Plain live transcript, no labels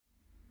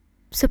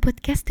Ce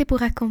podcast est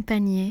pour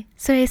accompagner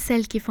ceux et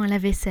celles qui font la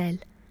vaisselle.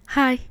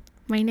 Hi,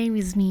 my name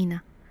is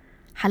Mina.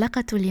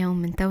 حلقة اليوم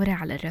من تورة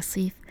على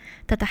الرصيف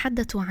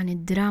تتحدث عن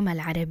الدراما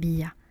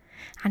العربية،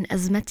 عن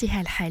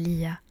أزمتها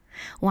الحالية،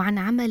 وعن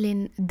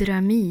عمل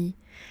درامي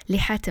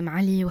لحاتم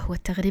علي وهو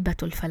التغريبة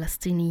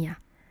الفلسطينية.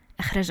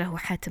 أخرجه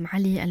حاتم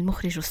علي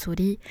المخرج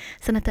السوري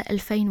سنة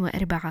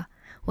 2004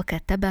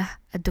 وكتبه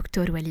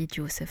الدكتور وليد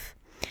يوسف.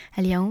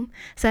 اليوم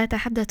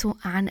سأتحدث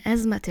عن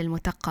أزمة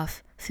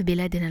المثقف في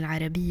بلادنا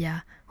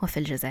العربية وفي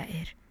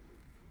الجزائر.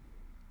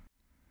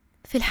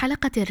 في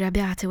الحلقة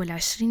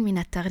 24 من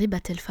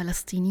التغريبة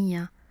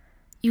الفلسطينية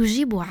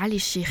يجيب علي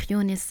الشيخ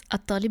يونس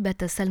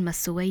الطالبة سلمى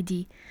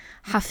السويدي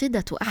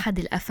حافظة أحد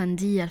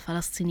الأفندية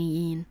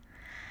الفلسطينيين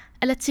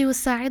التي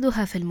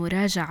يساعدها في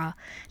المراجعة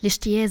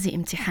لاجتياز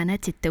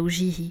امتحانات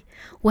التوجيه،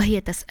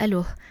 وهي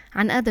تسأله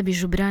عن أدب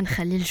جبران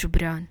خليل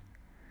جبران،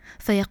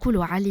 فيقول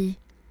علي: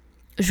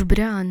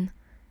 جبران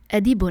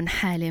أديب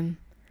حالم،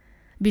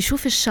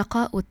 بيشوف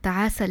الشقاء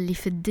والتعاسة اللي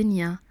في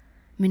الدنيا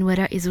من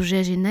وراء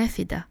زجاج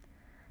نافذة.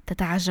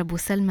 تتعجب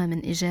سلمى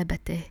من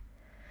إجابته: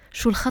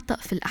 شو الخطأ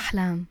في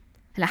الأحلام؟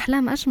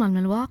 الأحلام أجمل من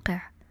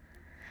الواقع.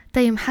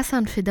 تيم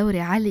حسن في دور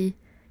علي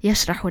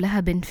يشرح لها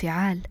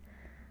بانفعال: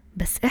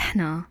 بس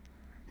إحنا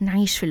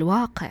نعيش في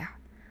الواقع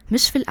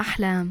مش في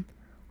الأحلام،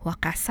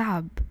 واقع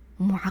صعب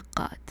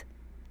ومعقد.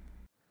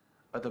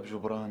 أدب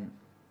جبران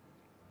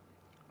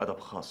أدب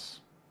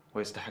خاص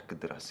ويستحق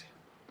الدراسة.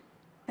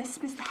 بس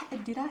بيستحق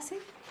الدراسة؟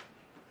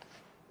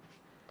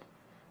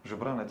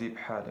 جبران أديب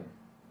حالم،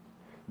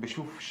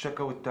 بيشوف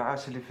الشكا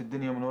والتعاسة اللي في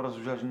الدنيا من وراء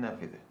زجاج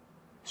النافذة.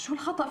 شو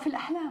الخطأ في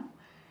الأحلام؟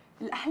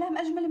 الأحلام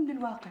أجمل من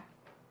الواقع.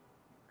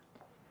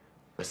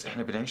 بس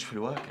إحنا بنعيش في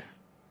الواقع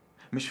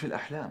مش في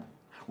الأحلام،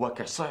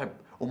 واقع صعب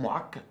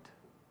ومعقد.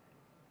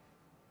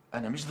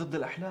 أنا مش ضد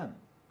الأحلام،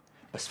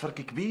 بس فرق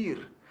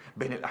كبير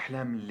بين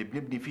الأحلام اللي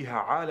بنبني فيها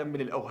عالم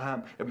من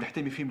الأوهام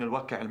بنحتمي فيه من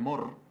الواقع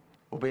المر،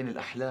 وبين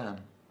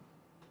الأحلام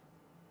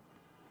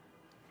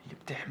اللي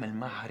بتحمل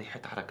معها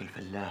ريحة عرق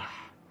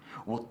الفلاح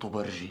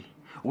والطبرجي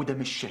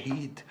ودم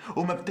الشهيد،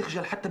 وما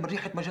بتخجل حتى من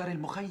ريحة مجاري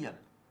المخيم.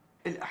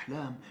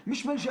 الأحلام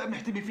مش ملجأ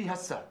بنحتمي فيه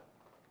هسه،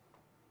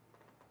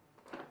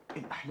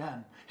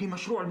 الأحلام هي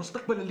مشروع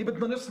المستقبل اللي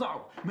بدنا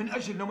نصنعه من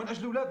أجلنا ومن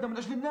أجل أولادنا ومن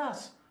أجل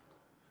الناس.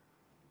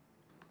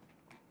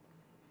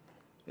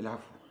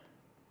 العفو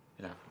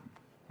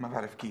ما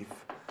بعرف كيف.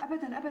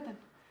 أبداً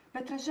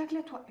بترجاك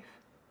لا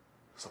توقف.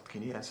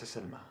 صدقيني يا أنسة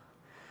سلمى،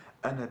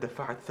 أنا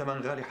دفعت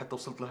ثمن غالي حتى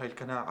وصلت لهاي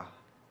القناعة.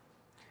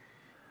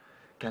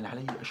 كان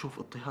علي أشوف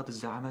اضطهاد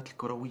الزعامات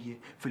الكروية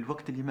في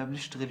الوقت اللي ما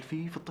بنشتغل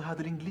فيه في اضطهاد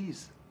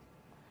الإنجليز.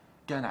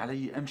 كان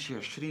علي أمشي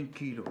 20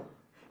 كيلو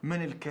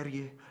من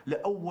الكرية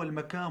لأول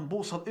مكان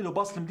بوصل إله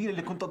باص المدينة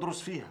اللي كنت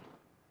أدرس فيها.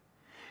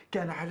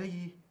 كان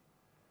علي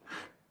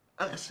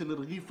أغسل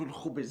رغيف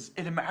الخبز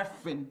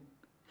المعفن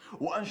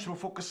وأنشره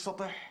فوق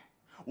السطح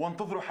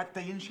وانتظره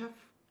حتى ينشف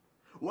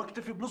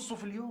واكتفي بنصه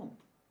في اليوم.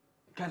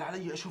 كان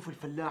علي أشوف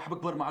الفلاح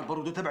بكبر مع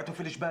البرودة تبعته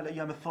في الجبال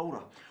أيام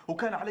الثورة،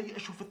 وكان علي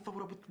أشوف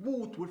الثورة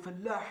بتموت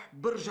والفلاح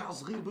برجع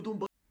صغير بدون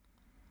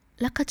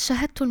لقد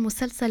شاهدت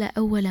المسلسل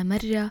أول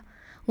مرة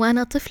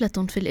وأنا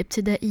طفلة في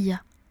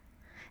الابتدائية.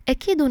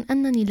 أكيد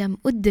أنني لم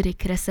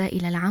أدرك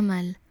رسائل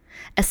العمل،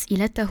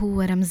 أسئلته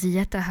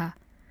ورمزيتها،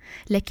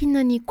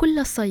 لكنني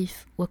كل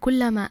صيف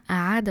وكلما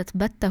أعادت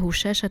بثه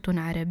شاشة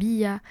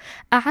عربية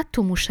أعدت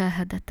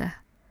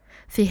مشاهدته.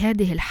 في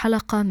هذه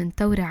الحلقة من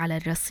تورة على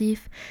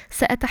الرصيف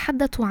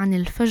سأتحدث عن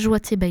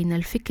الفجوة بين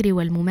الفكر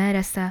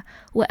والممارسة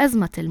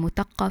وأزمة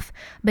المثقف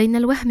بين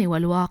الوهم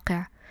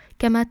والواقع،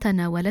 كما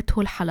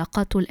تناولته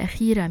الحلقات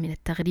الأخيرة من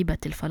التغريبة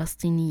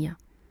الفلسطينية.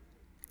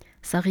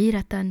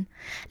 صغيرة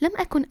لم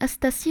أكن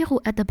أستسيغ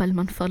أدب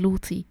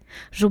المنفلوطي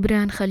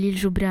جبران خليل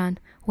جبران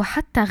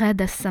وحتى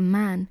غادة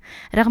السمان،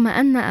 رغم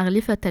أن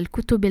أغلفة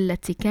الكتب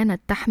التي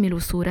كانت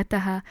تحمل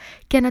صورتها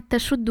كانت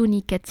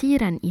تشدني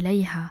كثيرا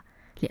إليها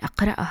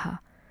لأقرأها،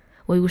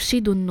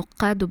 ويشيد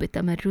النقاد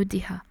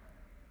بتمردها.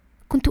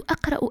 كنت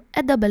أقرأ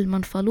أدب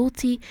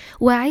المنفلوطي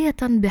واعية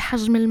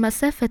بحجم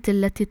المسافة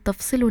التي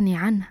تفصلني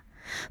عنه،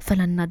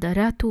 فلا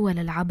النظرات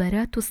ولا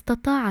العبرات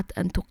استطاعت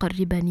أن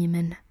تقربني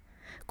منه.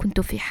 كنت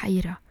في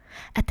حيرة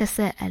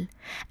أتساءل: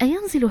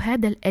 أينزل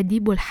هذا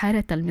الأديب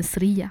الحارة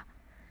المصرية؟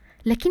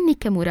 لكني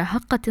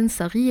كمراهقة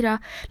صغيرة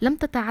لم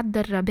تتعدى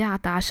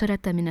 14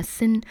 من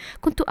السن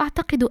كنت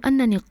أعتقد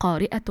أنني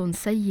قارئة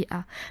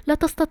سيئة لا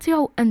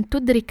تستطيع أن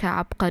تدرك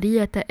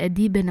عبقرية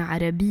أديب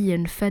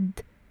عربي فذ،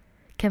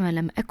 كما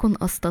لم أكن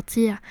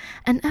أستطيع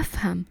أن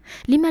أفهم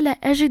لما لا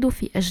أجد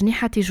في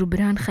أجنحة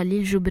جبران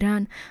خليل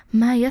جبران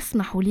ما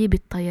يسمح لي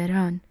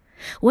بالطيران،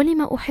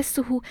 ولما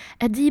أحسه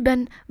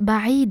أديبا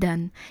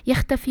بعيدا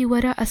يختفي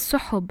وراء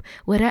السحب،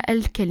 وراء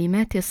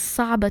الكلمات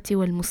الصعبة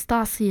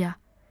والمستعصية.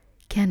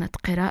 كانت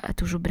قراءة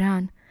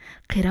جبران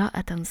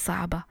قراءة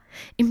صعبة،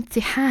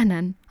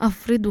 امتحانا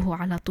أفرضه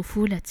على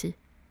طفولتي.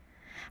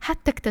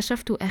 حتى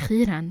اكتشفت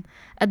أخيرا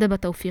أدب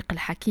توفيق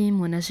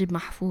الحكيم ونجيب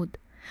محفوظ،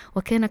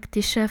 وكان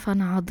اكتشافا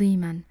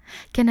عظيما.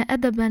 كان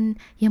أدبا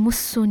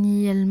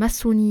يمسني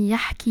يلمسني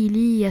يحكي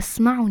لي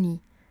يسمعني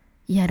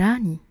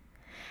يراني.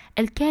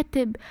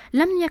 الكاتب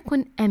لم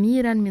يكن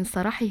أميرا من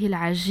صرحه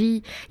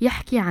العجي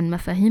يحكي عن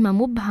مفاهيم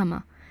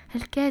مبهمة.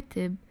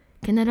 الكاتب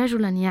كان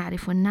رجلا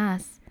يعرف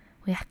الناس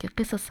ويحكي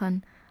قصصا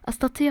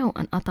أستطيع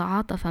أن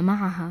أتعاطف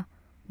معها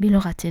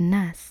بلغة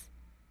الناس.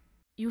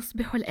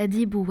 يصبح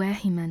الأديب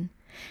واهما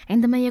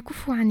عندما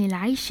يكف عن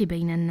العيش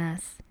بين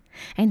الناس،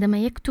 عندما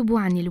يكتب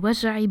عن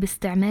الوجع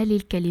باستعمال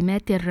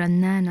الكلمات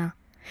الرنانة،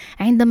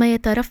 عندما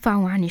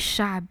يترفع عن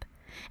الشعب،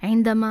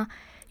 عندما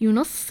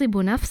ينصب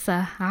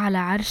نفسه على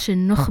عرش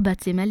النخبة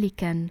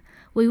ملكا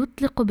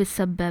ويطلق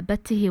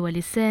بسبابته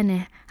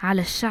ولسانه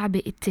على الشعب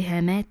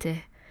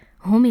اتهاماته.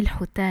 هم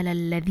الحتال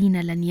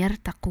الذين لن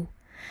يرتقوا،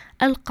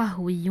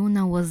 القهويون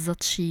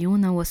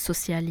والزطشيون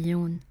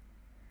والسوسياليون.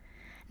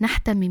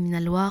 نحتمي من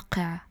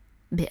الواقع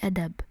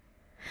بأدب،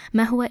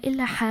 ما هو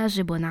إلا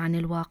حاجب عن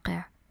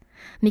الواقع،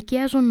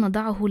 مكياج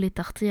نضعه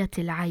لتغطية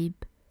العيب،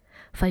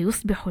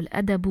 فيصبح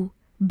الأدب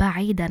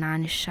بعيدا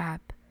عن الشعب.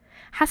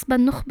 حسب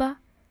النخبة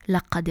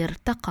لقد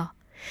ارتقى،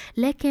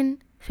 لكن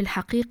في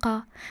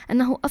الحقيقة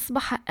أنه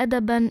أصبح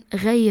أدبا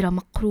غير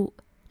مقروء،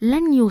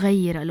 لن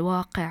يغير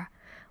الواقع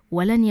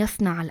ولن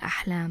يصنع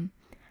الأحلام،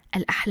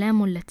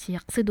 الأحلام التي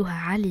يقصدها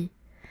علي،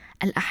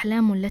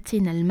 الأحلام التي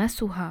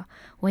نلمسها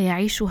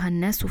ويعيشها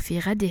الناس في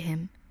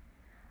غدهم.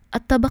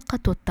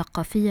 الطبقة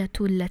الثقافية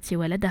التي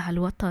ولدها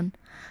الوطن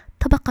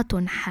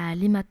طبقة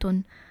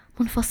حالمة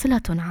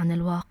منفصلة عن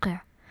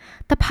الواقع،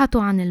 تبحث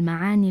عن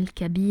المعاني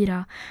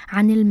الكبيرة،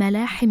 عن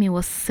الملاحم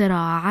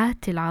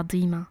والصراعات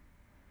العظيمة.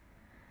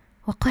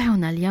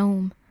 واقعنا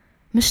اليوم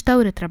مش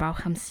ثورة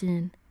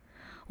 54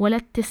 ولا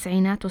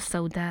التسعينات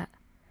السوداء،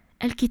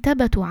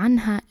 الكتابة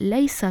عنها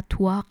ليست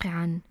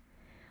واقعا،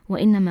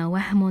 وإنما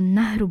وهم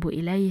نهرب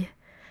إليه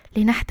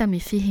لنحتمي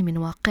فيه من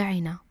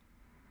واقعنا.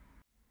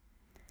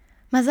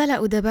 ما زال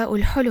أدباء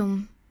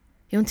الحلم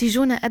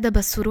ينتجون أدب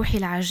الصروح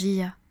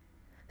العاجية،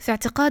 في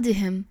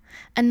اعتقادهم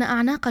أن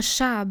أعناق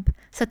الشعب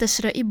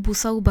ستشرئب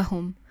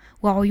صوبهم،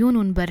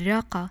 وعيون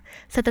براقة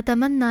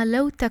ستتمنى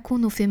لو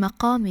تكون في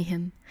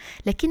مقامهم،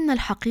 لكن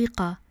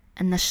الحقيقة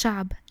أن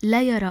الشعب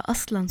لا يرى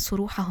أصلا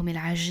صروحهم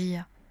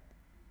العاجية.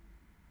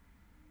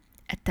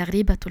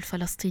 التغريبة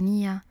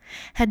الفلسطينية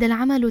هذا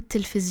العمل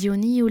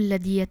التلفزيوني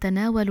الذي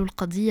يتناول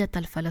القضية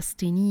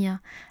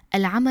الفلسطينية،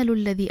 العمل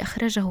الذي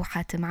أخرجه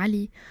حاتم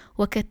علي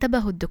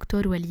وكتبه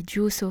الدكتور وليد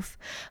يوسف،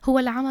 هو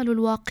العمل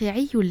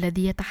الواقعي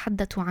الذي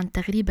يتحدث عن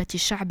تغريبة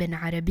شعب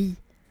عربي.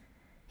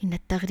 إن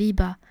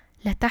التغريبة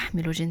لا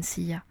تحمل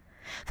جنسية،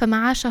 فما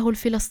عاشه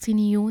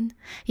الفلسطينيون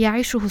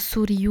يعيشه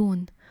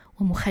السوريون،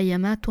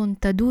 ومخيمات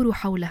تدور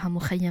حولها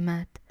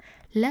مخيمات،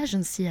 لا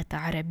جنسية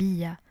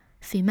عربية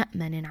في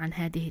مأمن عن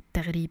هذه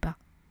التغريبة.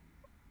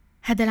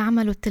 هذا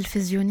العمل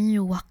التلفزيوني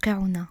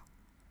واقعنا،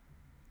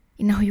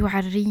 إنه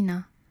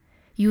يعرينا،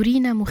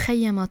 يرينا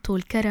مخيم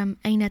طول كرم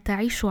أين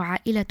تعيش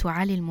عائلة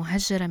علي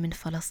المهجرة من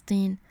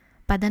فلسطين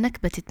بعد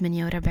نكبة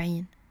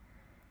 48.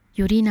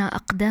 يرينا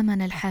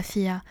أقدامنا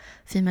الحافية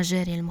في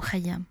مجاري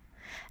المخيم،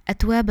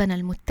 أتوابنا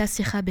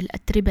المتسخة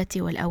بالأتربة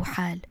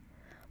والأوحال،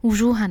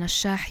 وجوهنا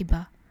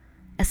الشاحبة،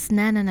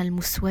 أسناننا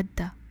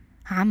المسودة.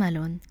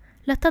 عمل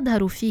لا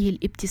تظهر فيه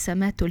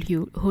الابتسامات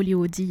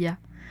الهوليودية،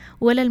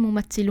 ولا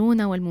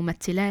الممثلون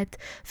والممثلات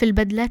في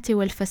البدلات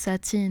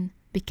والفساتين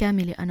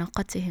بكامل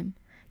أناقتهم،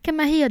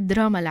 كما هي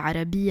الدراما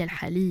العربية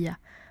الحالية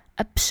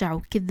أبشع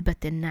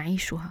كذبة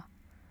نعيشها.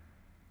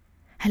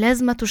 هل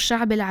أزمة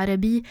الشعب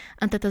العربي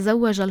أن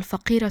تتزوج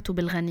الفقيرة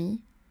بالغني،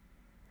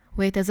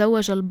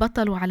 ويتزوج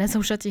البطل على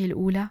زوجته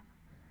الأولى،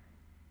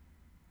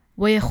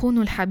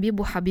 ويخون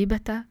الحبيب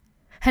حبيبته؟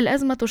 هل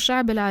أزمة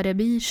الشعب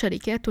العربي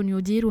شركات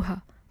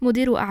يديرها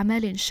مدير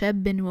أعمال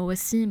شاب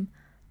ووسيم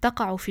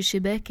تقع في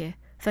شباكه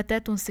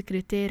فتاة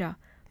سكرتيرة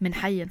من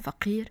حي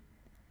فقير؟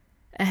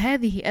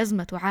 أهذه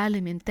أزمة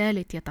عالم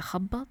ثالث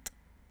يتخبط؟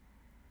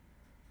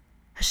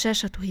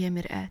 الشاشة هي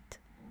مرآة،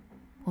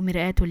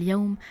 ومرآة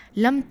اليوم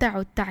لم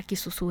تعد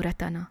تعكس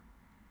صورتنا،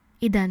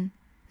 إذن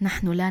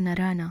نحن لا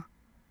نرانا.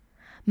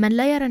 من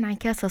لا يرى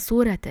انعكاس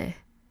صورته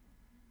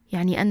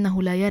يعني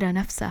أنه لا يرى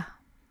نفسه،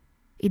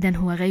 إذن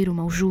هو غير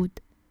موجود،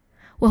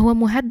 وهو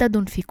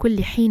مهدد في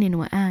كل حين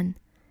وآن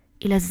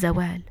إلى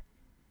الزوال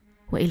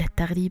وإلى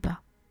التغريبة.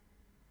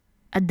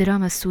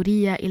 الدراما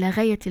السورية إلى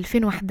غاية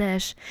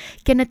 2011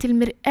 كانت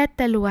المرآة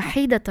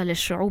الوحيدة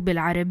للشعوب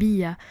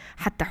العربية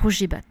حتى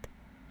حجبت،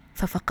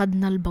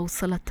 ففقدنا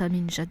البوصلة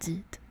من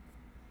جديد.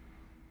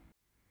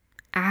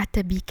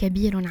 عتبي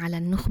كبير على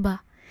النخبة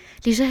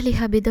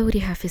لجهلها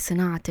بدورها في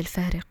صناعة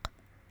الفارق.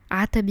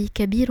 عتبي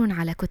كبير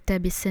على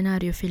كتاب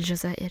السيناريو في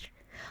الجزائر،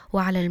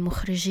 وعلى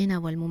المخرجين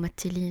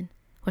والممثلين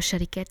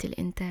وشركات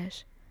الإنتاج.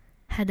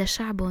 هذا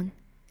شعب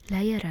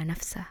لا يرى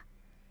نفسه،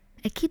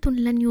 أكيد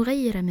لن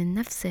يغير من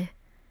نفسه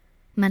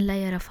من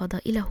لا يرى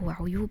فضائله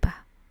وعيوبه.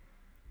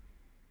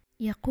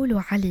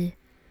 يقول علي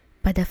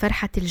بعد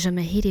فرحة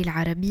الجماهير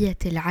العربية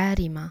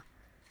العارمة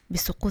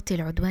بسقوط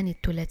العدوان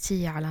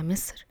الثلاثي على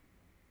مصر: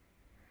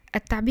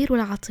 التعبير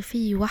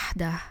العاطفي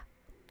وحده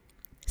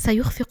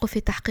سيخفق في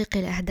تحقيق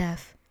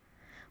الأهداف،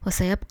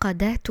 وسيبقى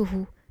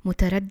ذاته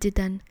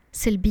مترددا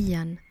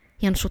سلبيا،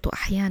 ينشط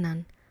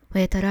أحيانا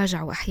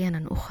ويتراجع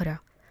أحيانا أخرى،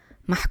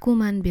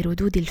 محكوما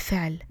بردود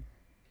الفعل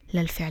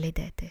لا الفعل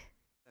ذاته.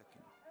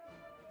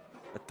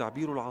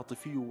 التعبير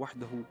العاطفي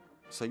وحده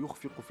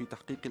سيخفق في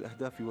تحقيق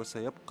الأهداف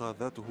وسيبقى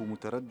ذاته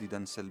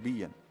مترددا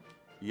سلبيا،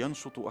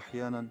 ينشط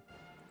أحيانا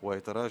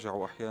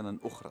ويتراجع أحيانا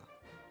أخرى،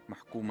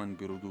 محكوما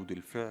بردود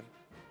الفعل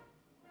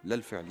لا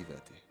الفعل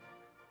ذاته.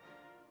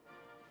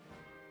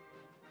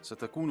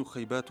 ستكون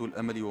خيبات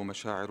الأمل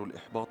ومشاعر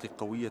الإحباط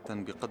قوية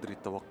بقدر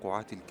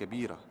التوقعات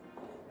الكبيرة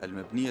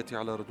المبنية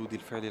على ردود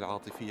الفعل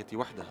العاطفية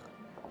وحدها،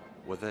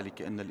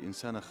 وذلك أن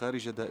الإنسان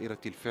خارج دائرة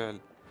الفعل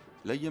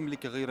لن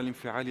يملك غير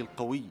الانفعال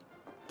القوي،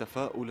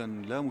 تفاؤلا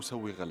لا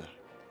مسوغ له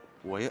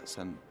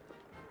ويأسا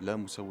لا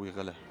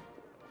مسوغ له،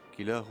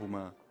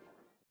 كلاهما.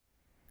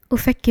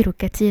 أفكر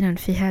كثيرا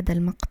في هذا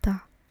المقطع.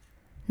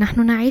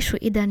 نحن نعيش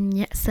إذن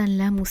يأسا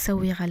لا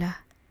مسوغ له.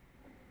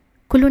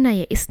 كلنا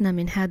يئسنا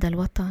من هذا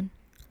الوطن،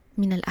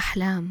 من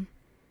الأحلام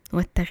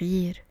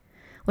والتغيير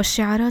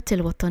والشعارات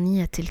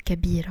الوطنية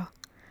الكبيرة.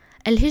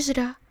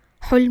 الهجرة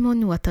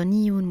حلم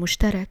وطني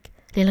مشترك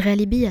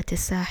للغالبية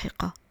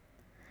الساحقة،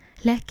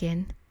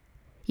 لكن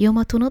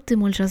يوم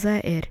تنظم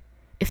الجزائر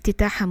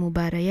افتتاح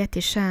مباريات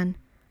الشان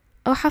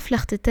أو حفل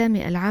اختتام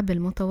ألعاب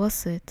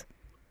المتوسط،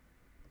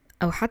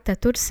 أو حتى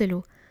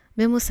ترسل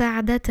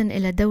بمساعدات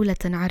إلى دولة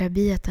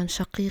عربية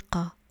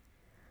شقيقة،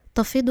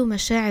 تفيض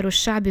مشاعر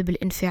الشعب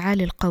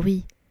بالانفعال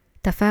القوي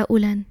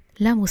تفاؤلا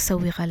لا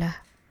مسوغ له.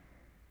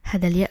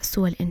 هذا اليأس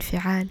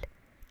والانفعال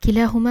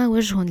كلاهما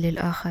وجه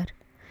للآخر.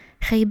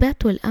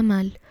 خيبات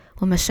الأمل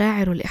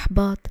ومشاعر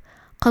الإحباط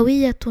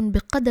قوية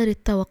بقدر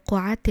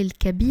التوقعات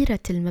الكبيرة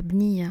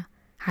المبنية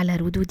على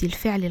ردود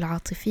الفعل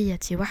العاطفية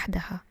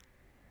وحدها،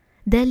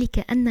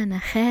 ذلك أننا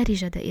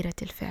خارج دائرة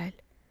الفعل،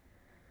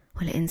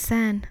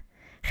 والإنسان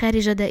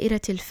خارج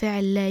دائرة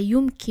الفعل لا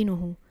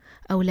يمكنه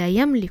أو لا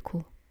يملك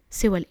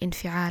سوى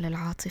الانفعال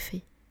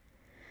العاطفي.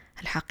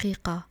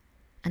 الحقيقة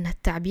أن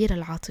التعبير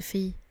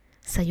العاطفي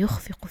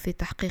سيخفق في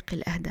تحقيق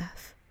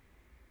الأهداف.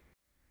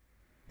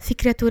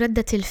 فكرة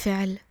ردة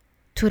الفعل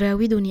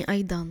تراودني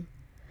أيضا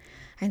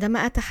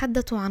عندما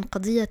أتحدث عن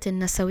قضية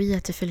نسوية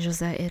في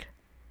الجزائر.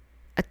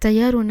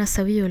 التيار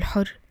النسوي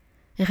الحر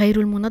غير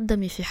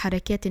المنظم في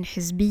حركات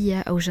حزبية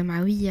أو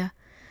جمعوية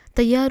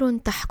تيار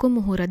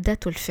تحكمه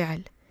ردات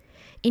الفعل،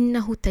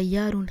 إنه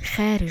تيار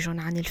خارج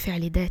عن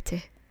الفعل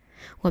ذاته،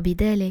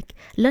 وبذلك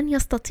لن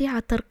يستطيع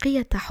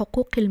ترقية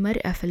حقوق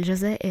المرأة في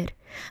الجزائر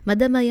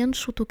مادام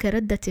ينشط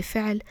كردة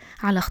فعل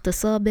على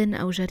اغتصاب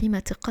أو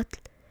جريمة قتل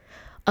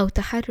أو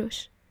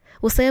تحرش،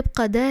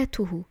 وسيبقى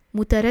ذاته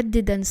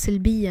مترددا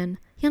سلبيا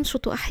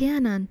ينشط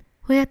أحيانا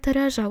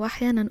ويتراجع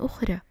أحيانا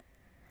أخرى.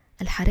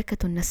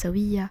 الحركة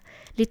النسوية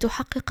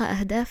لتحقق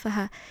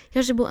أهدافها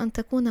يجب أن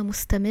تكون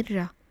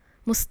مستمرة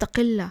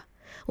مستقلة،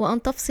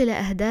 وأن تفصل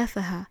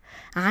أهدافها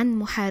عن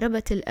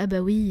محاربة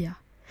الأبوية.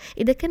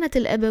 إذا كانت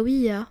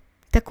الأبوية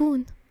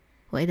تكون،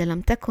 وإذا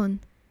لم تكن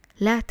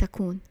لا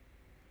تكون.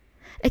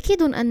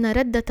 أكيد أن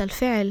ردة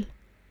الفعل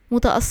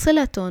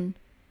متأصلة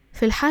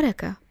في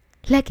الحركة،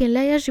 لكن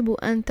لا يجب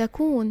أن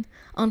تكون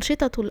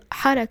أنشطة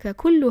الحركة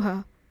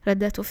كلها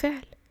ردة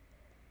فعل.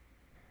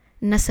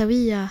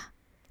 النسوية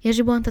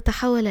يجب أن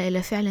تتحول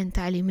إلى فعل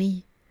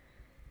تعليمي.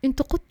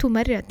 انتقدت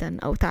مرة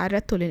أو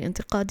تعرضت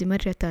للانتقاد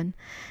مرة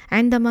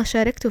عندما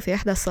شاركت في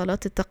إحدى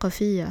الصالات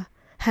الثقافية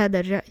هذا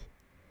الرأي،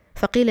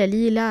 فقيل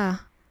لي لا،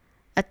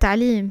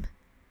 التعليم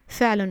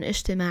فعل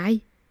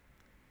اجتماعي.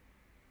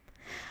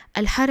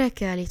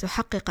 الحركة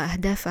لتحقق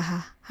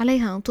أهدافها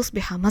عليها أن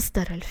تصبح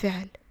مصدر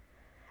الفعل.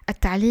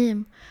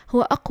 التعليم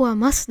هو أقوى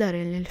مصدر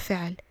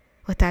للفعل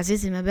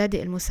وتعزيز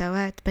مبادئ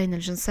المساواة بين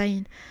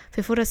الجنسين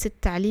في فرص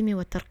التعليم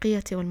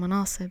والترقية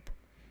والمناصب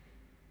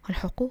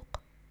والحقوق.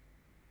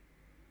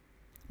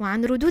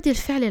 وعن ردود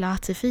الفعل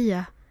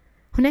العاطفية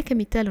هناك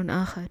مثال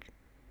آخر.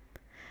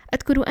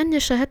 أذكر أني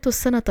شاهدت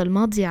السنة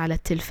الماضية على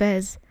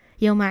التلفاز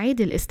يوم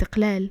عيد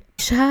الاستقلال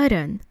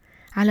إشهارا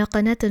على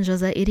قناة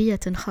جزائرية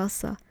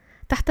خاصة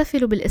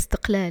تحتفل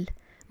بالاستقلال،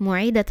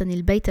 معيدة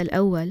البيت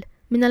الأول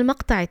من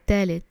المقطع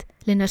الثالث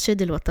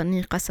للنشيد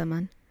الوطني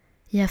قسما: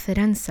 يا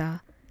فرنسا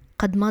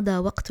قد مضى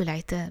وقت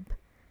العتاب.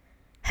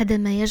 هذا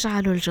ما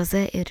يجعل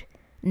الجزائر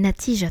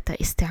نتيجة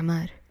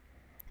استعمار،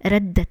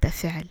 ردة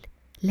فعل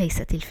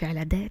ليست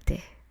الفعل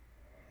ذاته.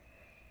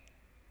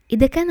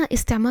 إذا كان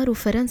استعمار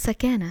فرنسا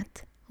كانت،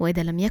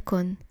 وإذا لم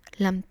يكن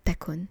لم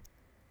تكن.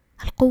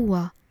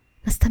 القوة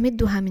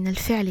نستمدها من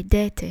الفعل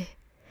ذاته.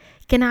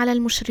 كان على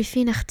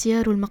المشرفين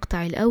اختيار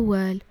المقطع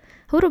الأول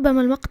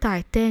وربما المقطع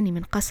الثاني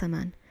من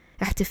قسما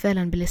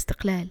احتفالا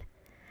بالاستقلال.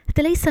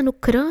 هذا ليس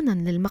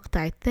نكرانا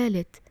للمقطع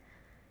الثالث،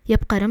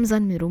 يبقى رمزا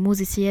من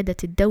رموز سيادة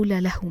الدولة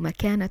له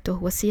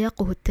مكانته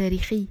وسياقه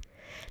التاريخي،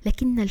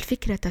 لكن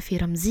الفكرة في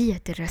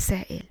رمزية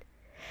الرسائل.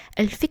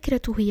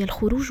 الفكرة هي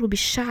الخروج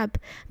بالشعب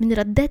من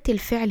ردات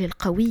الفعل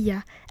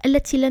القوية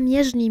التي لم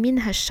يجني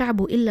منها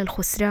الشعب إلا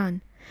الخسران.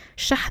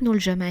 شحن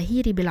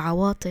الجماهير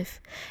بالعواطف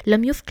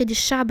لم يفقد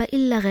الشعب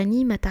إلا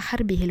غنيمة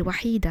حربه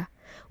الوحيدة،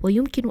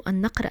 ويمكن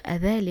أن نقرأ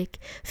ذلك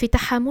في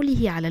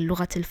تحامله على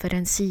اللغة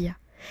الفرنسية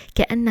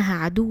كأنها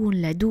عدو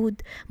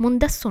لدود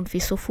مندس في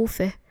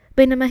صفوفه،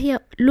 بينما هي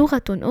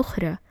لغة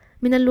أخرى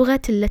من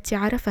اللغات التي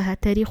عرفها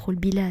تاريخ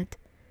البلاد،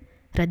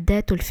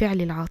 ردات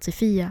الفعل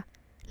العاطفية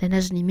لا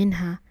نجني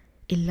منها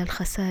إلا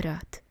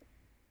الخسارات.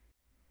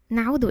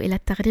 نعود إلى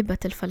التغريبة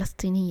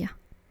الفلسطينية.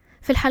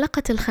 في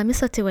الحلقة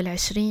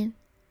 25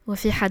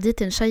 وفي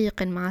حديث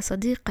شيق مع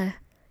صديقه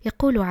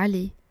يقول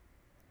علي: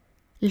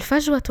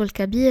 الفجوة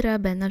الكبيرة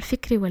بين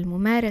الفكر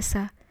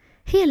والممارسة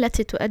هي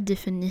التي تؤدي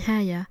في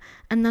النهاية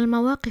أن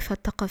المواقف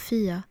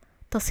الثقافية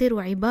تصير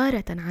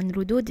عبارة عن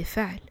ردود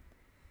فعل.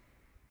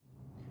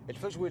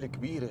 الفجوة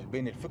الكبيرة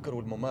بين الفكر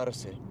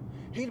والممارسة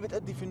هي اللي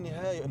بتؤدي في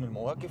النهاية أن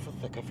المواقف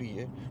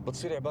الثقافية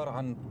بتصير عبارة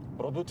عن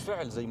ردود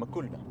فعل زي ما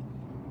قلنا،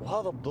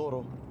 وهذا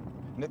بدوره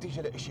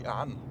نتيجة لإشي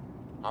أعم،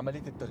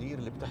 عملية التغيير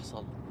اللي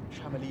بتحصل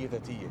مش عملية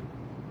ذاتية.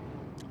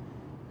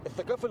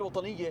 الثقافة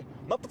الوطنية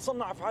ما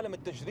بتتصنع في عالم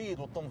التجريد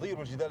والتنظير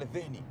والجدال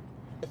الذهني.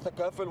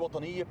 الثقافة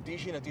الوطنية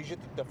بتيجي نتيجة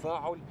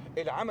التفاعل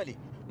العملي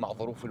مع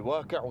ظروف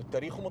الواقع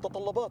والتاريخ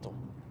ومتطلباته.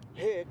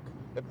 هيك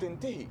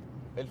بتنتهي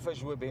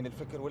الفجوة بين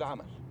الفكر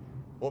والعمل،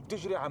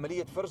 وبتجري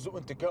عملية فرز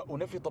وانتكاء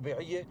ونفي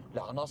طبيعية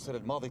لعناصر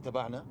الماضي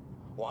تبعنا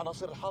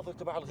وعناصر الحاضر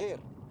تبع الغير.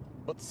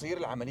 بتصير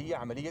العملية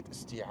عملية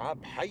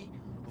استيعاب حي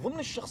ضمن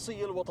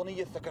الشخصية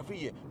الوطنية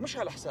الثقافية مش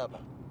على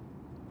حسابها.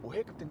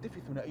 وهيك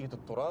بتنتفي ثنائية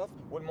التراث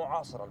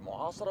والمعاصرة،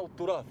 المعاصرة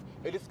والتراث،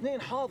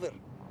 الاثنين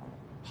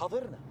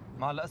حاضرنا.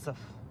 مع الأسف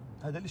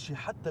هذا الاشي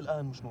حتى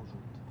الآن مش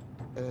موجود.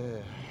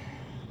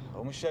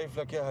 ومش شايف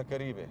لك ياها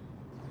كريبة.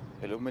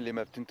 الأم اللي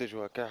ما بتنتج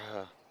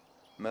واقعها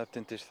ما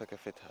بتنتج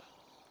ثقافتها،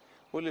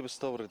 واللي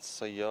بيستورد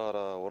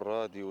السيارة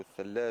والراديو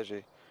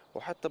والثلاجة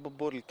وحتى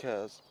ببور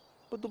الكاز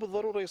بده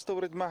بالضرورة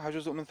يستورد معها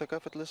جزء من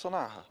ثقافة اللي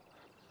صنعها.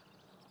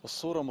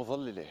 الصورة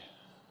مظللة،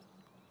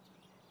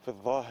 في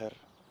الظاهر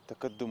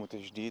تقدم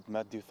وتجديد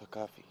مادي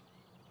وثقافي،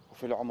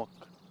 وفي العمق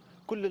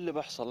كل اللي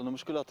بيحصل انه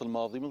مشكلات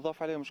الماضي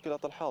بنضاف عليها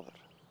مشكلات الحاضر.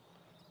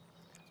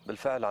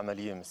 بالفعل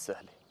عملية مش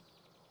سهلة.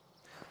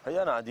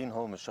 هيانا قاعدين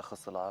هون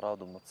بنشخص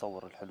الأعراض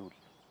وبنتصور الحلول،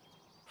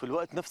 في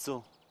الوقت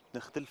نفسه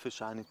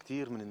نختلفش عن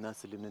كتير من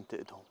الناس اللي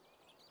بننتقدهم.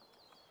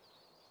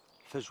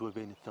 الفجوة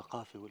بين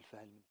الثقافة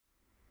والفعل.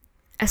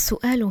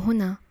 السؤال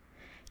هنا: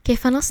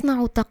 كيف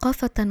نصنع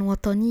ثقافة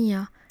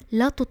وطنية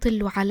لا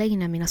تطل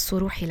علينا من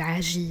الصروح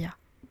العاجية؟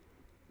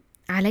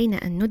 علينا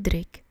أن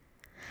ندرك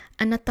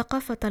أن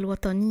الثقافة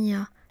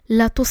الوطنية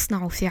لا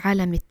تصنع في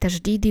عالم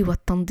التجديد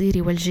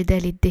والتنظير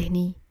والجدال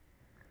الذهني.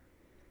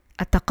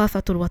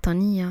 الثقافة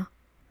الوطنية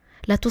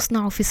لا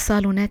تصنع في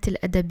الصالونات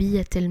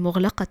الأدبية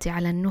المغلقة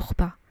على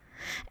النخبة،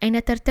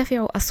 أين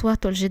ترتفع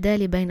أصوات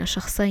الجدال بين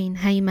شخصين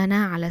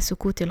هيمنا على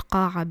سكوت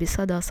القاعة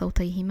بصدى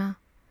صوتيهما.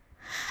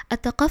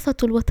 الثقافة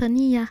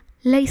الوطنية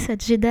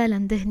ليست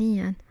جدالا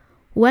ذهنيا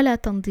ولا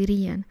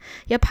تنظيريا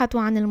يبحث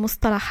عن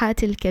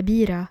المصطلحات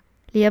الكبيرة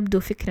ليبدو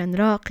فكرا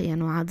راقيا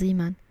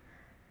وعظيما.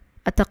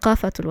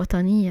 الثقافة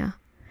الوطنية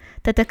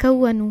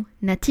تتكون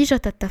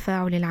نتيجة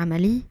التفاعل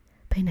العملي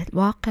بين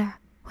الواقع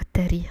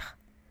والتاريخ،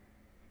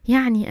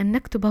 يعني أن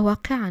نكتب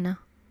واقعنا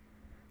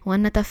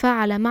وأن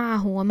نتفاعل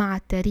معه ومع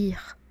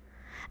التاريخ،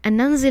 أن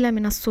ننزل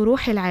من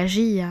الصروح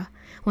العاجية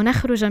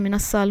ونخرج من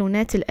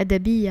الصالونات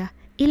الأدبية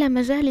إلى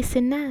مجالس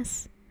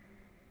الناس.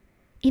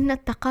 إن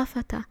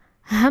الثقافة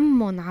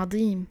هم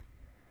عظيم،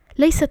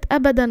 ليست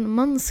أبدا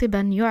منصبا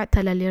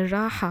يعتلى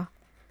للراحة،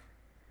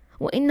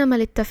 وإنما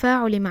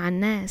للتفاعل مع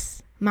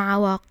الناس، مع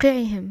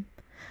واقعهم،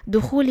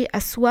 دخول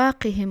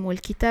أسواقهم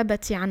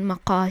والكتابة عن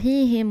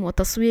مقاهيهم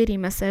وتصوير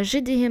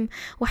مساجدهم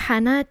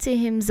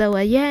وحاناتهم،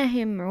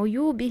 زواياهم،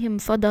 عيوبهم،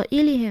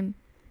 فضائلهم.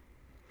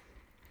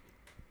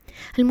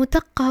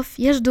 المثقف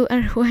يجدو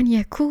أن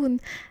يكون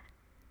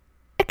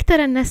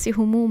أكثر الناس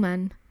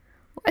هموما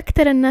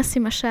وأكثر الناس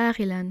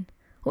مشاغلا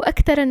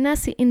وأكثر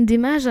الناس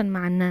اندماجا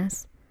مع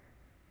الناس،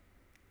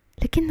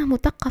 لكن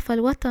مثقف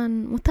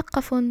الوطن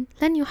مثقف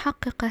لن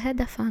يحقق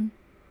هدفا.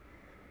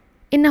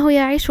 إنه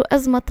يعيش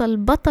أزمة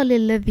البطل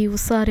الذي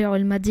يصارع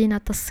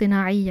المدينة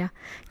الصناعية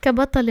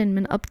كبطل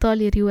من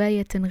أبطال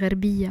رواية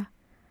غربية،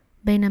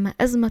 بينما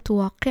أزمة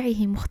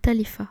واقعه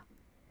مختلفة.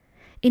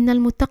 إن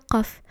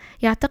المثقف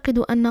يعتقد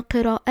أن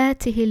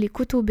قراءاته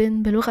لكتب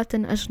بلغة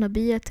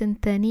أجنبية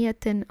ثانية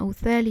أو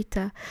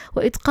ثالثة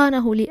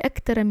وإتقانه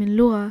لأكثر من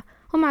لغة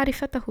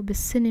ومعرفته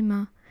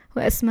بالسينما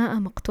وأسماء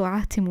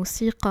مقطوعات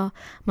موسيقى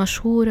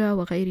مشهورة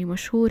وغير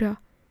مشهورة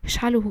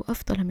يجعله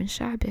أفضل من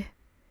شعبه.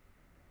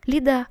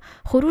 لذا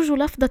خروج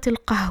لفظة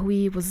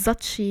القهوي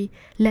والزطشي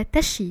لا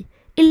تشي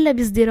إلا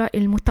بازدراء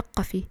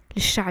المثقف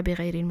للشعب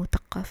غير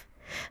المثقف،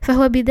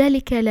 فهو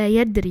بذلك لا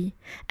يدري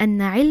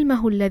أن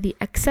علمه الذي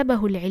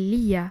أكسبه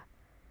العلية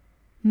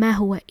ما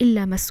هو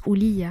إلا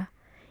مسؤولية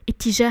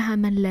اتجاه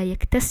من لا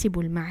يكتسب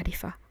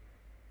المعرفة.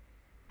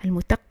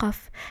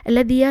 المثقف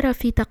الذي يرى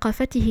في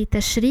ثقافته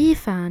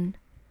تشريفا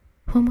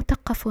هو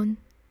مثقف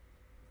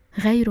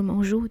غير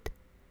موجود،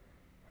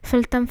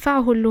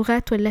 فلتنفعه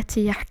اللغات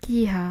التي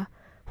يحكيها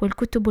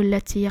والكتب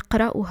التي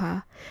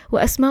يقرأها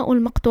وأسماء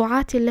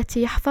المقطوعات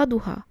التي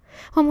يحفظها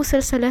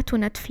ومسلسلات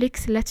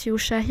نتفليكس التي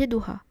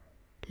يشاهدها،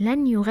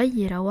 لن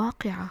يغير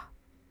واقعه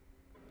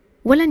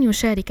ولن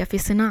يشارك في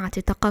صناعة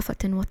ثقافة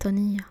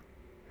وطنية.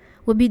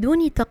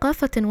 وبدون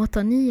ثقافة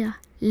وطنية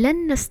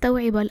لن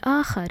نستوعب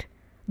الآخر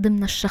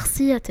ضمن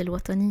الشخصية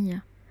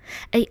الوطنية،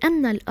 أي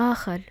أن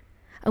الآخر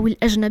أو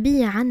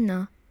الأجنبي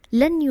عنا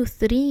لن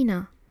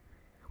يثرينا،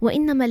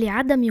 وإنما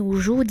لعدم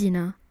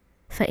وجودنا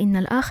فإن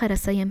الآخر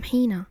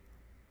سيمحينا،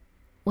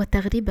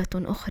 وتغريبة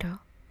أخرى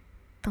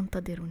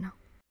تنتظرنا.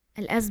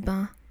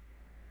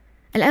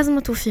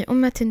 الأزمة في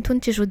أمة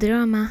تنتج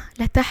دراما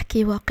لا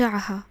تحكي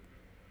واقعها،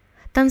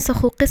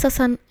 تنسخ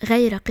قصصا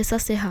غير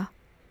قصصها،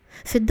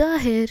 في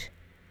الظاهر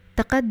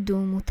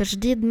تقدم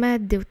وتجديد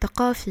مادي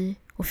وثقافي،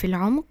 وفي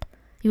العمق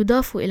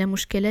يضاف إلى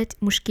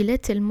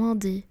مشكلات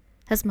الماضي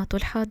أزمة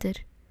الحاضر،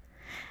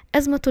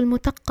 أزمة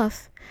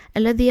المثقف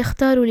الذي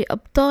يختار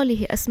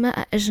لأبطاله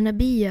أسماء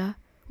أجنبية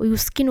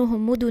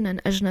ويسكنهم مدنا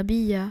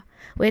أجنبية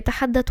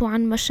ويتحدث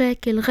عن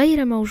مشاكل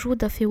غير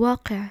موجودة في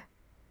واقع.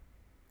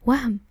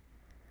 وهم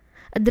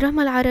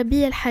الدراما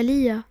العربية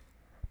الحالية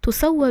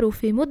تصور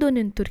في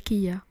مدن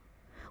تركية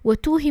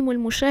وتوهم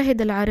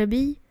المشاهد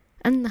العربي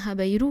أنها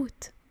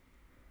بيروت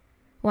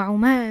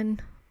وعمان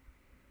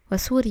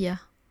وسوريا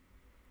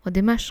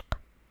ودمشق،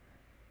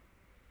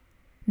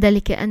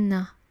 ذلك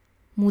أن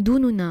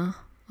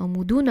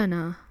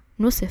مدننا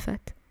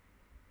نسفت.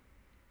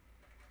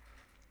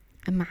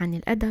 أما عن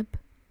الأدب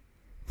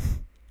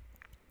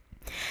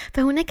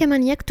فهناك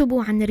من يكتب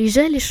عن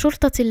رجال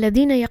الشرطة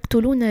الذين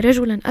يقتلون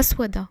رجلا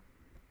أسودا،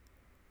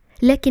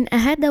 لكن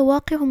أهذا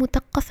واقع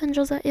مثقف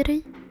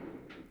جزائري؟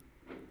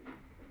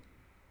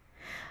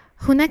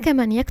 هناك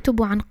من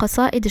يكتب عن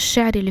قصائد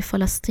الشعر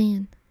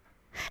لفلسطين،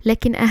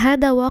 لكن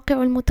أهذا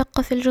واقع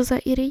المثقف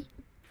الجزائري؟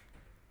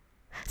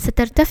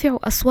 سترتفع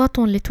أصوات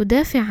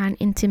لتدافع عن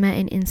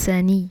انتماء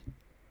إنساني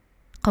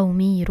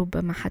قومي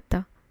ربما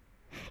حتى.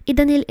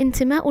 إذن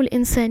الانتماء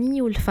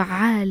الإنساني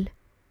الفعال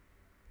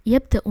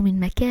يبدأ من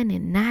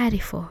مكان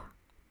نعرفه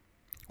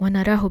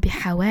ونراه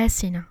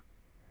بحواسنا.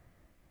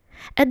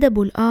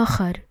 أدب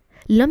الآخر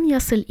لم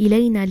يصل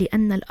إلينا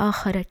لأن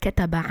الآخر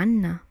كتب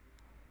عنا.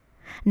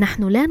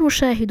 نحن لا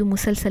نشاهد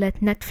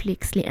مسلسلات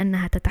نتفليكس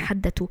لأنها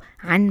تتحدث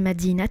عن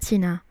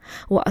مدينتنا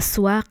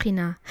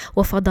وأسواقنا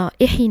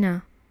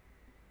وفضائحنا.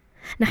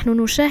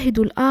 نحن نشاهد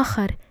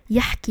الآخر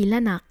يحكي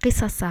لنا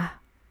قصصه،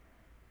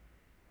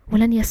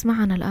 ولن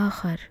يسمعنا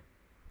الآخر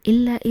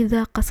إلا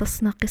إذا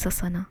قصصنا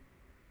قصصنا.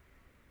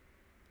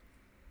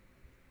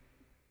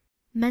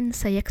 من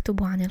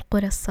سيكتب عن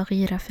القرى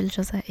الصغيرة في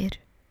الجزائر؟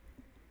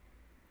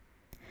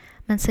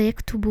 من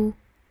سيكتب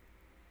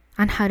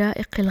عن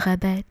حرائق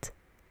الغابات؟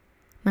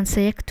 من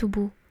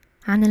سيكتب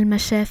عن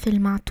المشافي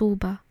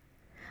المعطوبة؟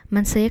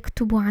 من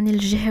سيكتب عن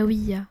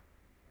الجهوية؟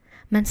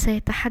 من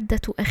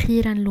سيتحدث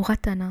أخيرا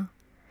لغتنا؟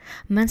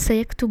 من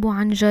سيكتب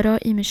عن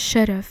جرائم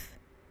الشرف؟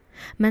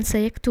 من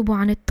سيكتب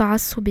عن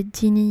التعصب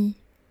الديني؟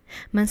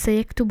 من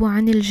سيكتب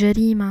عن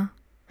الجريمة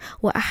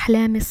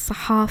وأحلام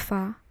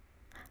الصحافة؟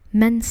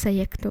 من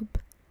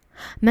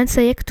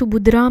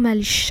سيكتب دراما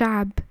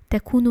للشعب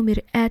تكون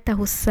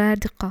مرآته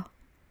الصادقة؟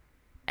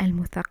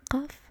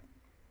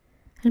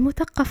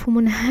 المثقف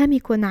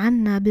منهمك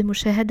عنا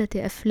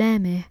بمشاهدة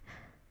أفلامه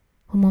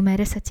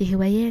وممارسة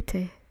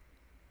هواياته.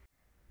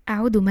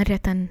 أعود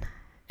مرة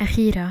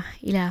أخيرة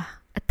إلى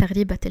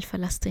التغريبة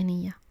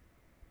الفلسطينية.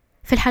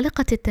 في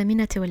الحلقة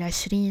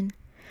 28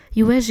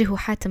 يواجه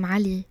حاتم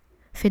علي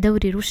في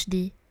دور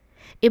رشدي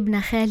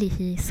ابن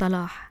خاله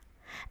صلاح،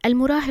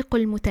 المراهق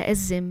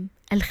المتأزم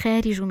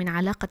الخارج من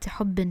علاقة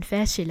حب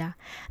فاشلة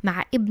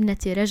مع ابنة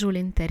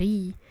رجل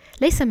ثري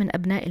ليس من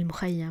أبناء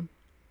المخيم.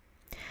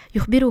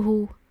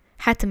 يخبره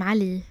حاتم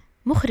علي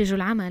مخرج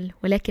العمل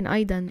ولكن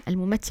أيضا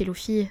الممثل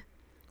فيه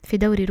في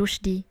دور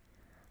رشدي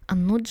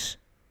النضج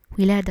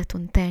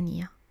ولادة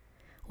ثانية،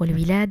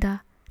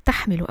 والولادة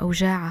تحمل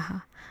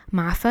أوجاعها،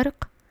 مع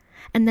فرق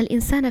أن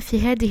الإنسان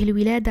في هذه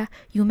الولادة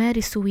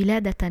يمارس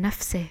ولادة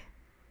نفسه.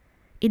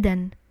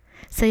 إذن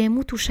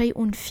سيموت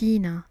شيء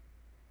فينا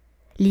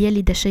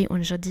ليلد شيء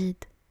جديد،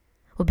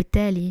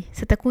 وبالتالي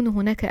ستكون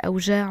هناك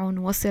أوجاع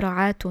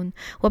وصراعات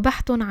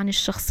وبحث عن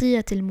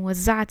الشخصية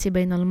الموزعة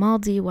بين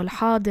الماضي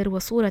والحاضر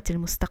وصورة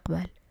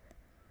المستقبل.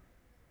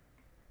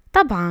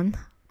 طبعا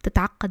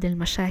تتعقد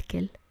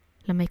المشاكل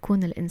لما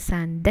يكون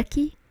الإنسان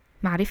ذكي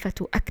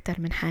معرفته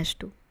أكثر من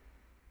حاجته.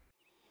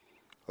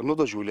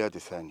 النضج ولادة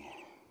ثانية،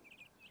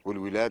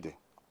 والولادة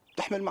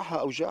تحمل معها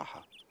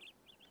أوجاعها،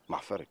 مع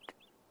فرق.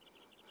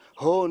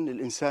 هون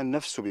الإنسان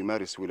نفسه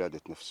بيمارس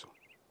ولادة نفسه،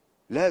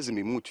 لازم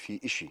يموت فيه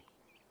إشي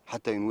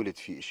حتى ينولد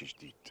فيه إشي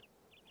جديد.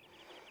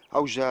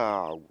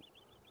 أوجاع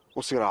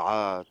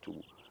وصراعات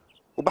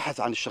وبحث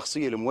عن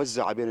الشخصية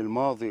الموزعة بين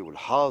الماضي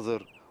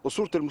والحاضر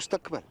وصورة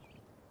المستقبل.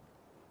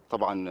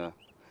 طبعا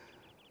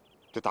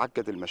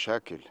تتعقد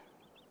المشاكل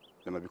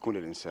لما بيكون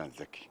الإنسان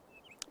ذكي،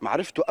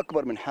 معرفته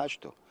أكبر من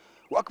حاجته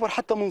وأكبر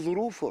حتى من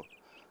ظروفه.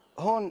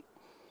 هون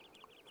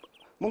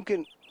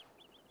ممكن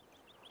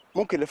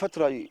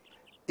لفترة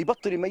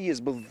يبطل يميز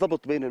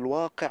بالضبط بين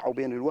الواقع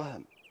وبين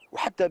الوهم،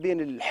 وحتى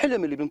بين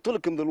الحلم اللي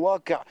بينطلق من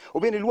الواقع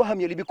وبين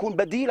الوهم يلي بيكون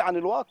بديل عن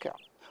الواقع.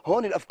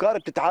 هون الأفكار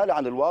بتتعالى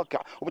عن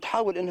الواقع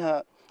وبتحاول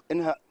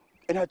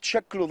إنها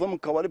تشكله ضمن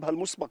قوالبها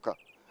المسبقة،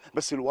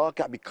 بس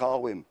الواقع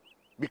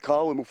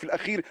بيقاوم وفي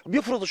الأخير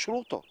بيفرض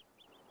شروطه.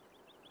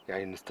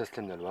 يعني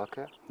نستسلم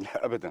للواقع؟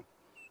 لا أبدا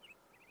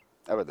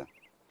أبدا،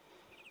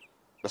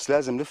 بس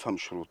لازم نفهم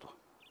شروطه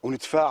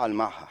ونتفاعل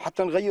معها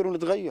حتى نغير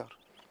ونتغير.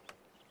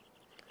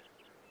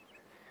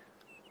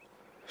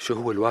 شو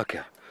هو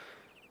الواقع؟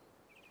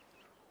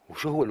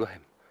 وشو هو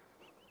الوهم؟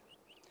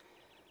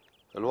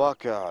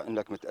 الواقع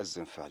إنك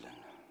متأزم فعلا،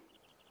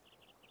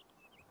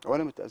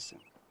 وأنا متأزم،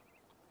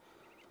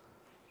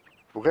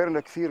 وغيرنا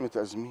كثير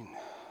متأزمين.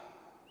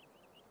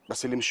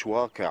 بس اللي مش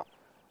واقع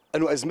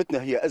أنه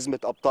أزمتنا هي أزمة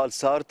أبطال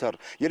سارتر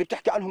يلي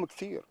بتحكي عنهم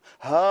كثير.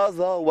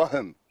 هذا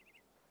وهم.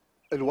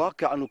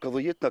 الواقع أنه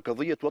قضيتنا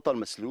قضية وطن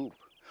مسلوب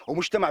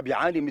ومجتمع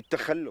بيعاني من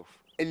التخلف.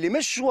 اللي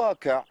مش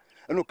واقع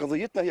أنه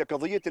قضيتنا هي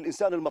قضية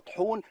الإنسان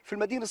المطحون في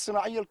المدينة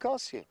الصناعية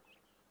القاسية.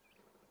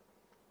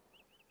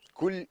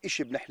 كل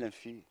إشي بنحلم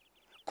فيه،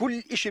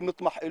 كل إشي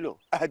بنطمح إله،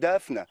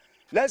 أهدافنا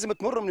لازم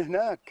تمر من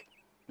هناك.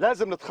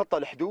 لازم نتخطى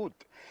الحدود،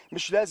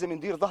 مش لازم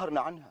ندير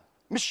ظهرنا عنها،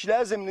 مش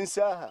لازم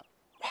ننساها.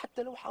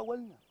 وحتى لو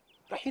حاولنا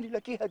رايحين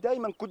نلاقيها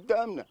دايما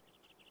قدامنا.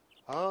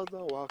 هذا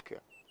واقع.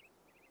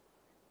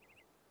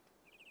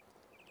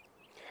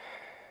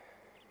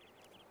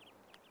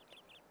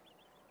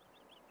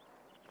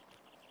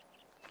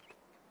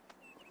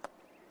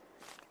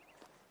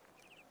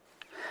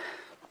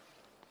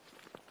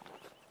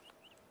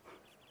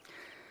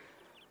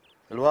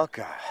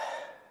 الواقع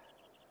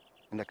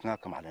انك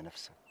ناقم على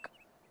نفسك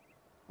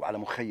وعلى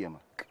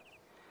مخيمك.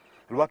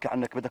 الواقع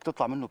انك بدك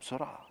تطلع منه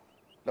بسرعه،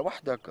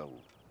 لوحدك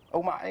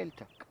او مع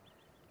عيلتك.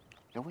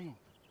 لوين؟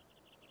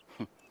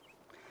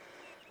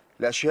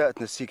 الاشياء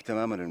تنسيك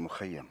تماما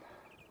المخيم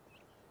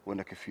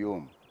وانك في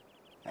يوم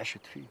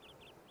عشت فيه.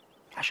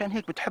 عشان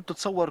هيك بتحب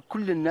تتصور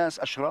كل الناس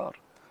اشرار،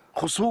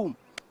 خصوم،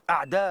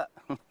 اعداء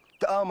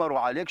تآمروا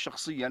عليك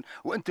شخصيا،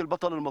 وانت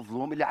البطل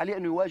المظلوم اللي عليه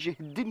انه يواجه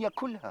الدنيا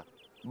كلها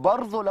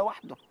برضه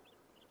لوحده.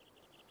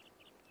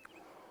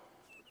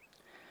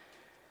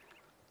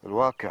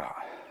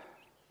 الواقع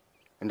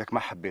انك ما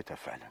حبيتها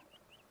فعلا.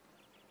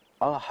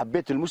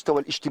 حبيت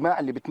المستوى الاجتماعي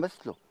اللي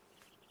بتمثله.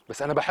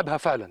 بس أنا بحبها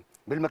فعلا.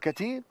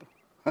 بالمكاتيب.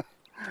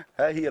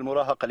 هاي هي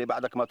المراهقة اللي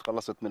بعدك ما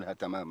تخلصت منها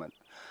تماما.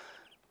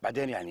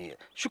 بعدين يعني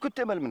شو كنت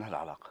تأمل من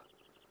هالعلاقة؟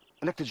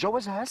 انك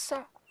تتجوزها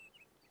هسه؟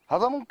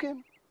 هذا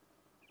ممكن؟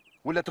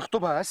 ولا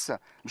تخطبها هسه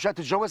مشان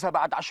تتجوزها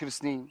بعد 10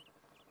 سنين؟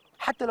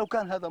 حتى لو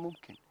كان هذا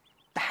ممكن،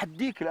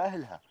 تحديك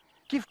لأهلها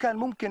كيف كان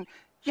ممكن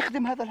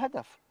يخدم هذا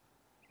الهدف؟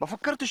 ما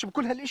فكرتش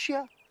بكل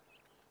هالاشياء؟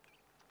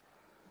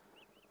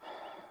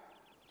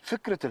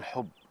 فكرة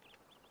الحب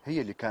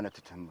هي اللي كانت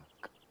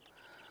تهمك.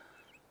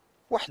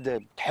 وحدة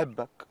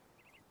بتحبك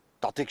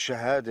تعطيك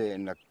شهادة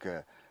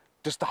انك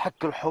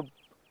تستحق الحب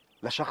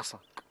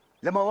لشخصك،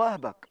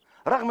 لمواهبك،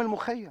 رغم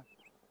المخيم.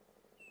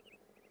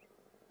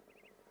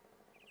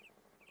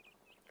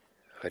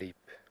 غريب،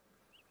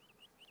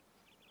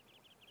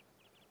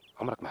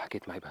 عمرك ما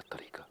حكيت معي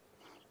بهالطريقة.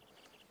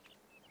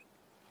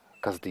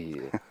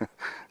 قصدي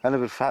أنا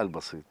بالفعل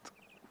بسيط،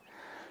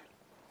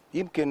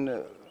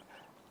 يمكن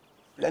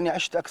لأني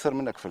عشت أكثر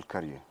منك في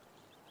القرية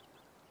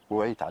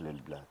ووعيت على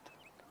البلاد.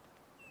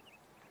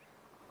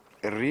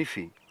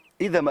 الريفي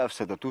إذا ما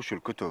أفسدتوش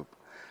الكتب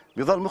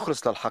بيظل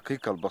مخلص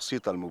للحقيقة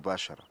البسيطة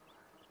المباشرة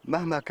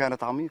مهما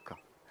كانت عميقة.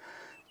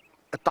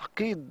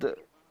 التعقيد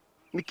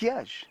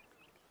مكياج،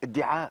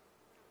 ادعاء،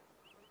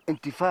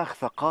 انتفاخ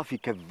ثقافي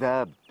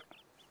كذاب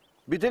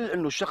بدل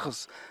انه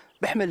الشخص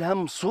بيحمل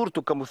هم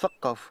صورته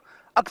كمثقف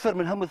اكثر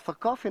من هم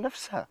الثقافه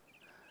نفسها.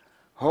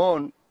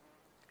 هون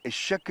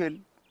الشكل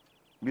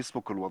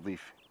بيسبق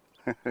الوظيفه.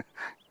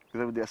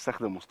 اذا بدي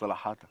استخدم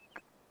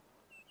مصطلحاتك.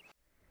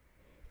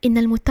 إن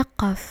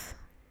المثقف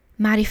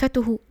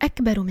معرفته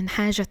أكبر من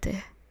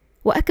حاجته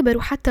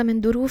وأكبر حتى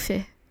من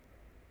ظروفه.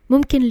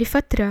 ممكن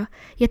لفترة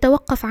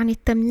يتوقف عن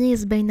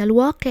التمييز بين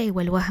الواقع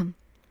والوهم،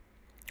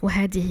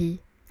 وهذه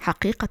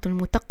حقيقة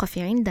المثقف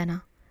عندنا.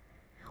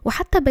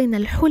 وحتى بين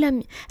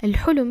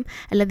الحلم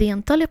الذي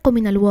ينطلق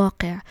من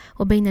الواقع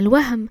وبين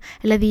الوهم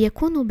الذي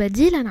يكون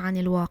بديلا عن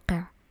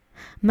الواقع.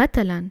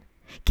 مثلا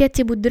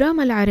كاتب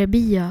الدراما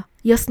العربية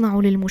يصنع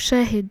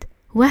للمشاهد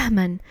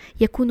وهما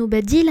يكون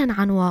بديلا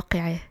عن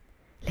واقعه،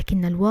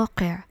 لكن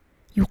الواقع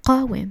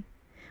يقاوم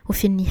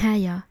وفي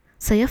النهاية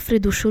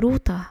سيفرض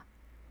شروطه.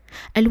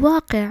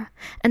 الواقع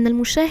أن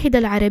المشاهد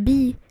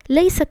العربي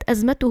ليست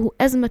أزمته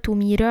أزمة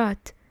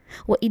ميرات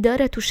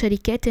وإدارة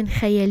شركات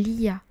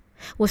خيالية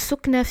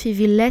والسكنة في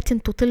فيلات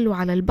تطل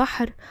على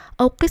البحر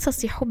أو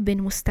قصص حب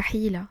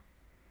مستحيلة.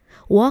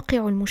 واقع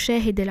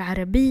المشاهد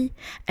العربي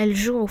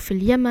الجوع في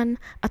اليمن،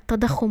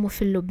 التضخم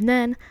في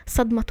لبنان،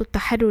 صدمة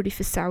التحرر في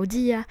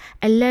السعودية،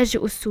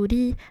 اللاجئ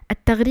السوري،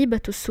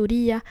 التغريبة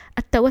السورية،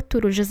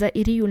 التوتر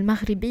الجزائري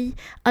المغربي،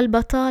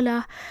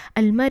 البطالة،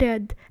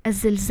 المرض،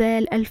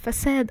 الزلزال،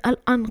 الفساد،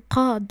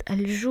 الأنقاض،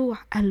 الجوع،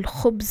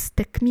 الخبز،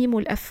 تكميم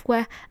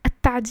الأفواه،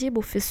 التعذيب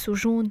في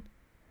السجون.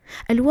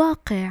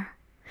 الواقع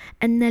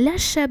أن لا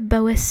شاب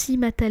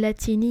وسيم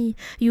لاتيني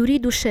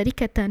يريد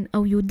شركة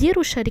أو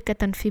يدير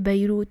شركة في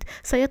بيروت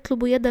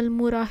سيطلب يد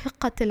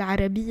المراهقة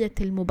العربية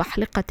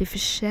المبحلقة في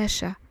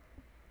الشاشة.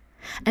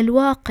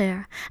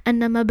 الواقع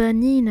أن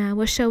مبانينا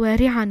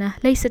وشوارعنا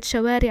ليست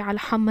شوارع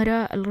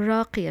الحمراء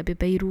الراقية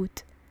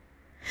ببيروت،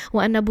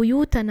 وأن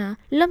بيوتنا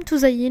لم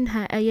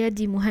تزينها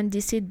أيادي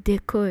مهندسي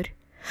الديكور،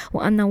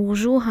 وأن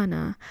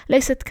وجوهنا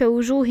ليست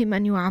كوجوه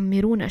من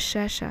يعمرون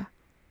الشاشة،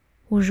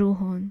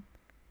 وجوه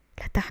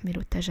لا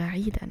تحمل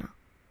تجاعيدنا.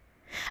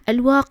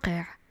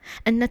 الواقع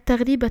أن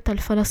التغريبة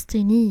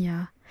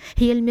الفلسطينية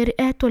هي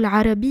المرآة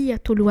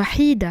العربية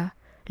الوحيدة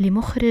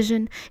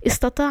لمخرج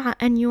استطاع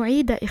أن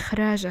يعيد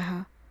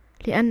إخراجها،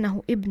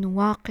 لأنه ابن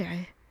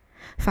واقعه.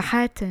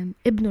 فحاتم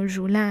ابن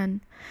الجولان،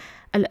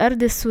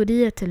 الأرض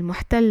السورية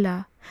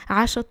المحتلة،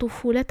 عاش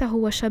طفولته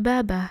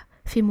وشبابه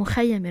في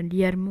مخيم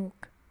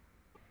اليرموك.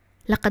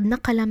 لقد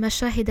نقل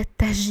مشاهد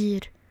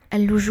التهجير،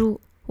 اللجوء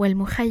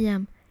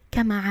والمخيم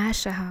كما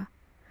عاشها.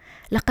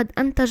 لقد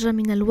أنتج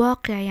من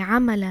الواقع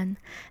عملا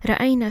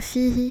رأينا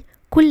فيه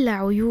كل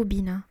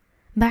عيوبنا،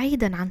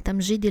 بعيدا عن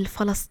تمجيد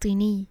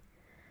الفلسطيني،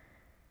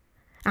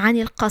 عن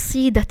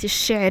القصيدة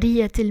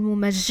الشعرية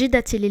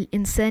الممجدة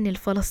للإنسان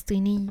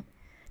الفلسطيني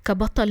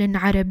كبطل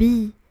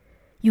عربي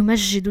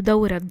يمجد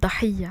دور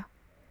الضحية.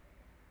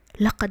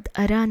 لقد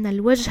أرانا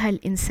الوجه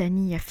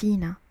الإنساني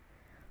فينا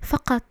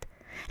فقط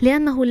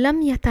لأنه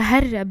لم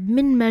يتهرب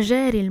من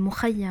مجاري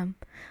المخيم،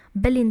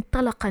 بل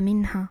انطلق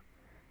منها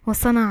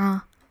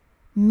وصنع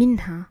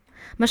منها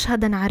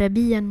مشهدا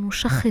عربيا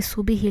نشخص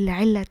به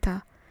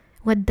العلة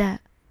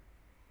والداء.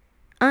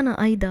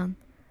 أنا أيضا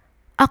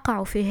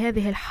أقع في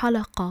هذه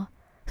الحلقة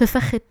في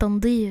فخ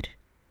التنظير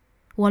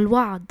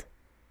والوعظ،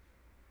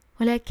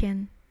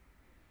 ولكن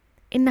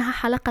إنها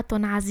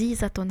حلقة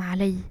عزيزة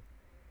علي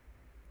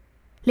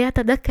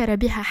لأتذكر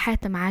بها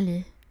حاتم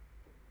علي.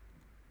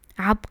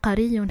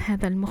 عبقري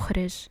هذا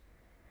المخرج،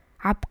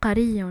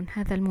 عبقري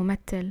هذا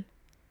الممثل،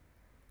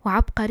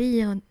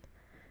 وعبقري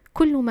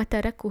كل ما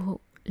تركه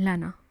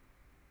لنا.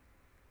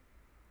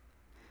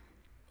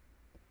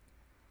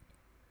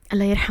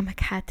 الله يرحمك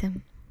حاتم،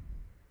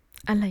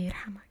 الله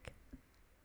يرحمك.